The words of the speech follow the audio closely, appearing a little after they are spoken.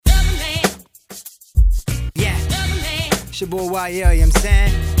It's your boy YL, you know what I'm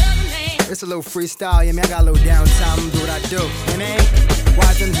saying? It's a little freestyle, yeah, man. I got a little downtime, I'ma do what I do, you know what I mean?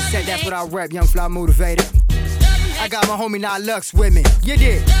 Why them just said that's what I rap, young fly motivated. I got my homie Not Lux with me, you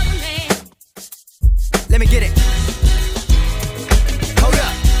did. Let me get it. Hold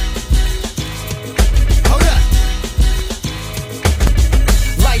up. Hold up.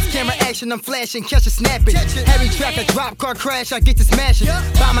 Lights, camera, action, I'm flashing, catch a snapping. Heavy track, a drop, car crash, I get to smashing.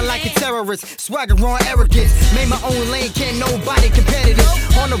 Bombing like a terrorist, swagger on arrogance. Made my own lane, can't nobody competitive.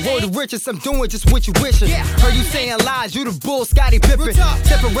 On the road to riches, I'm doing just what you wishing. Heard you saying lies, you the bull, Scotty Pippen.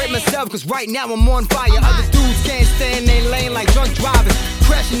 Separate myself, cause right now I'm on fire. Other dudes can't stay in their lane like drunk drivers.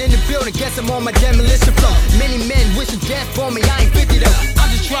 Crashing in the building, guess I'm on my demolition floor. Many men wishing death for me, I ain't 50 though. I'm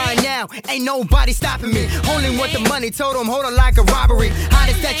just trying now, ain't nobody stopping me. Only want the money, told them hold on like a robbery.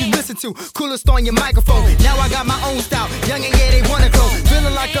 Hottest that you listen to, coolest on your microphone. Now I got my own style, young and yeah, they wanna go.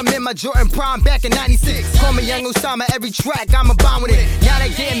 Feeling like I'm in my Jordan prime back in 96. Call me Young Osama, every track I'm a bomb with it. Now they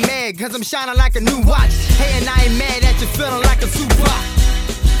getting mad, cause I'm shining like a new watch. Hey, and I ain't mad at you feeling like a Tupac.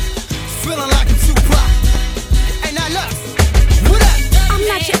 Feeling like a Tupac. Ain't not love. What up? I'm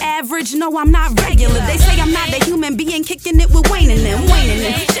not your average, no, I'm not regular. They say I'm not a human being, kicking it with Wayne and them.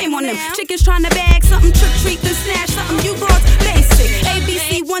 Shame on them. Chickens trying to bag something, trick, treat, then snatch something. You brought basic.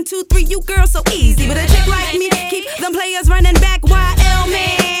 ABC, 1, 2, 3, you girls so easy. But a chick like me, keep them players running back. YL,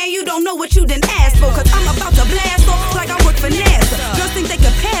 man, you don't know what you done asked for. Cause I'm about to blast off like I work for NASA. Girls think they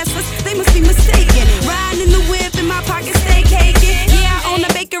could pass us, they must be mistaken. Riding in the whip, in my pocket, stay caking. Yeah, I own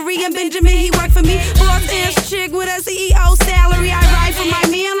a bakery and Benjamin, he work for me. Boss ass chick with a CEO salary. I ride for my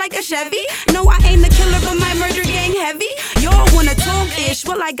man like a Chevy. No, I ain't the killer, but my murder gang heavy. Y'all wanna talk ish?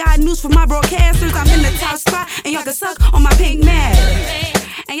 Well, I got news for my broadcasters. I'm in the top spot, and y'all can suck on my pink matter.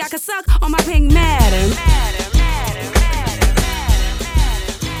 And y'all can suck on my pink matter.